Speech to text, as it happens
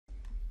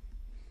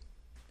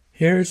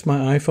Here's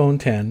my iPhone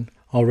X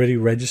already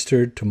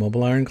registered to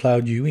MobileIron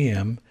Cloud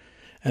UEM,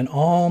 and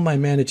all my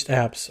managed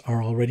apps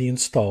are already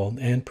installed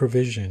and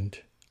provisioned.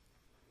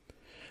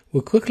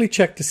 We'll quickly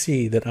check to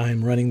see that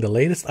I'm running the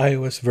latest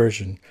iOS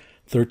version,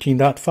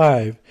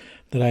 13.5,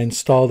 that I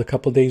installed a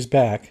couple days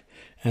back,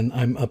 and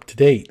I'm up to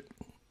date.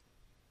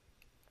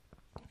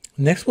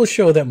 Next, we'll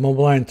show that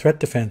MobileIron Threat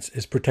Defense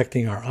is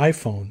protecting our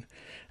iPhone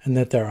and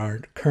that there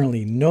are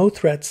currently no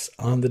threats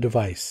on the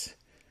device.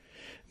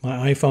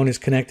 My iPhone is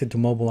connected to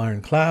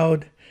MobileIron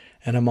Cloud,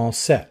 and I'm all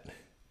set.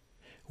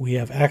 We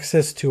have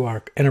access to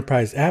our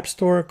enterprise app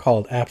store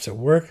called Apps at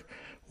Work,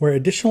 where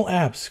additional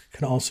apps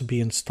can also be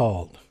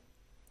installed.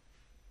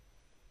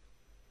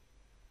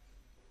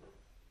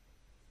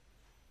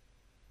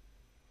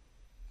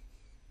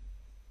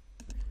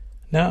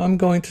 Now I'm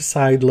going to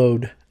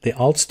sideload the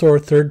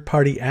AltStore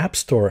third-party App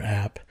Store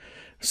app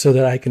so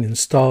that I can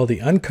install the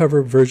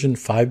Unc0ver version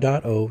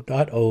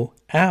 5.0.0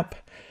 app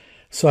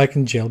so I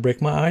can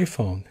jailbreak my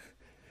iPhone.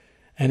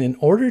 And in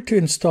order to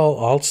install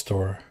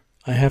AltStore,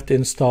 I have to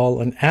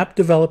install an app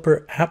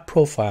developer app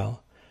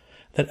profile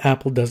that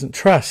Apple doesn't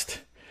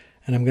trust.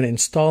 And I'm going to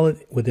install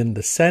it within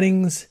the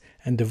settings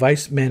and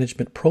device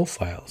management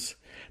profiles,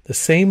 the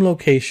same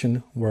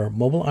location where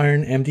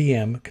MobileIron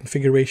MDM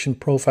configuration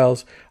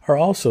profiles are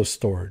also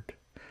stored.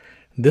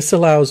 This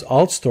allows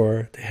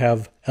AltStore to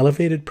have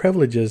elevated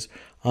privileges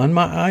on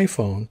my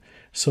iPhone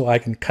so I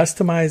can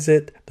customize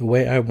it the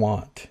way I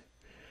want.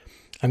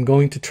 I'm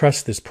going to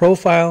trust this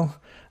profile,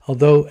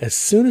 although as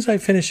soon as I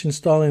finish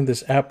installing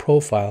this app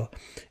profile,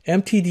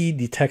 MTD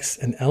detects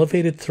an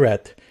elevated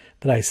threat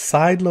that I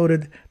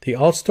sideloaded the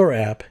AltStore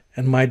app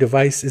and my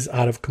device is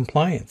out of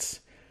compliance.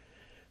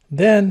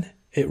 Then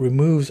it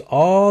removes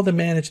all the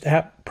managed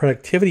app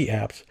productivity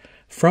apps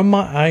from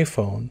my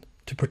iPhone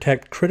to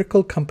protect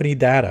critical company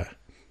data.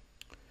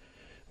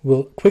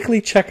 We'll quickly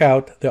check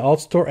out the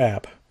AltStore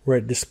app where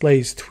it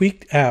displays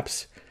tweaked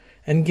apps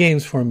and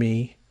games for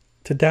me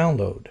to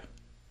download.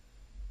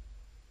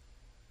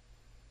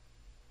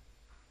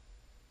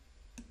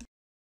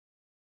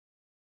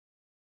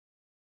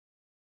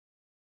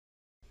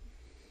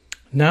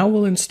 Now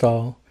we'll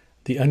install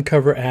the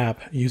Unc0ver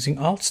app using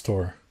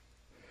AltStore.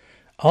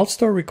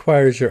 AltStore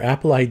requires your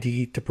Apple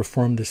ID to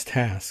perform this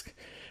task.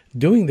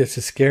 Doing this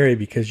is scary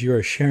because you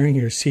are sharing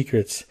your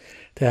secrets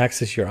to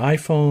access your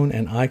iPhone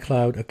and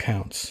iCloud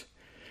accounts.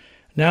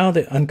 Now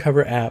the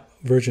Unc0ver app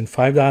version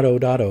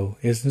 5.0.0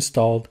 is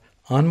installed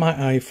on my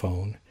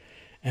iPhone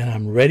and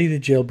I'm ready to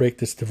jailbreak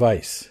this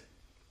device.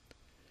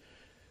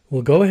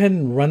 We'll go ahead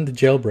and run the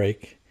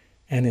jailbreak,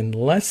 and in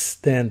less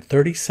than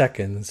 30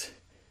 seconds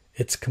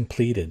it's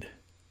completed.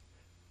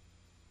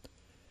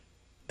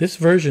 This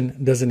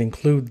version doesn't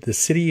include the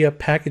Cydia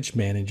package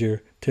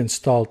manager to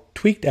install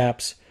tweaked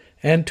apps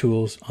and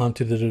tools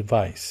onto the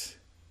device.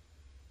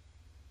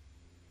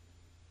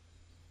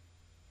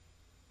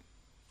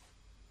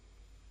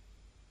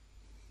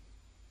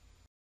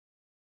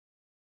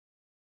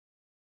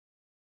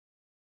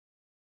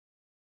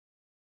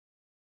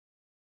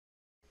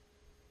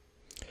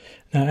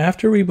 Now,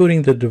 after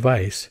rebooting the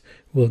device,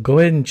 we'll go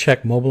ahead and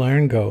check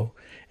MobileIron Go,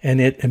 and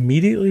it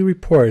immediately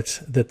reports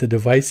that the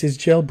device is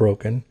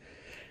jailbroken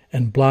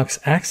and blocks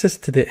access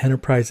to the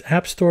Enterprise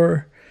App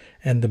Store,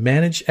 and the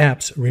managed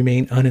apps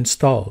remain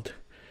uninstalled.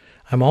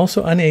 I'm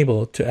also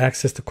unable to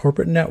access the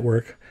corporate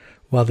network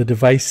while the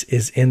device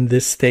is in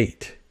this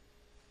state.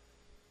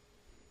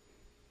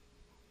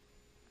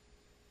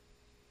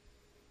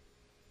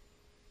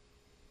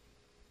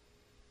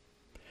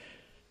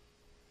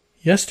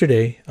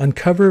 Yesterday,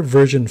 Unc0ver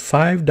version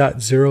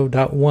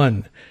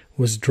 5.0.1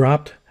 was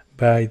dropped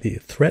by the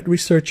threat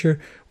researcher,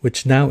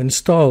 which now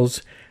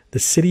installs the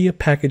Cydia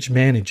package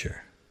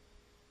manager.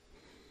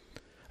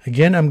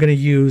 Again, I'm going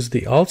to use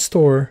the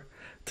AltStore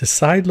to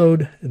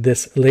sideload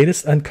this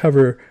latest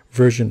Unc0ver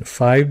version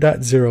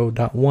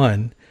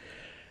 5.0.1,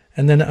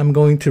 and then I'm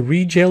going to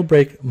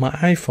re-jailbreak my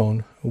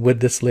iPhone with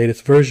this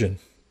latest version.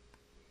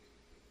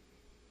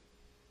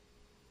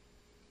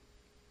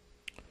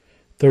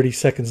 30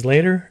 seconds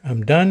later,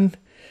 I'm done,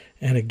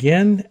 and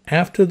again,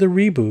 after the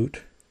reboot,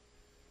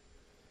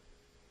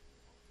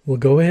 we'll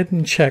go ahead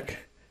and check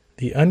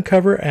the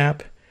Unc0ver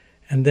app,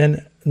 and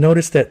then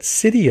notice that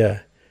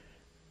Cydia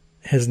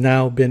has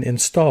now been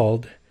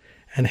installed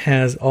and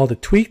has all the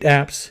tweaked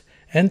apps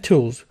and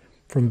tools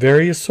from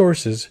various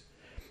sources,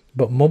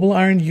 but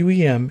MobileIron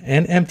UEM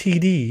and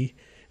MTD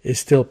is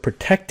still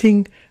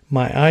protecting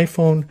my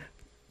iPhone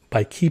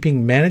by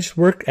keeping managed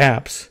work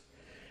apps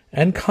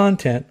and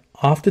content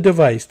off the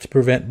device to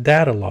prevent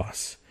data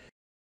loss.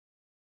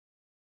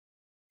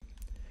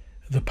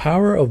 The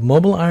power of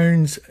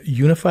MobileIron's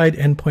unified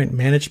endpoint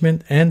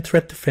management and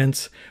threat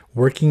defense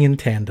working in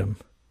tandem.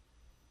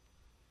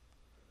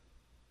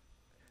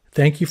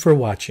 Thank you for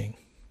watching.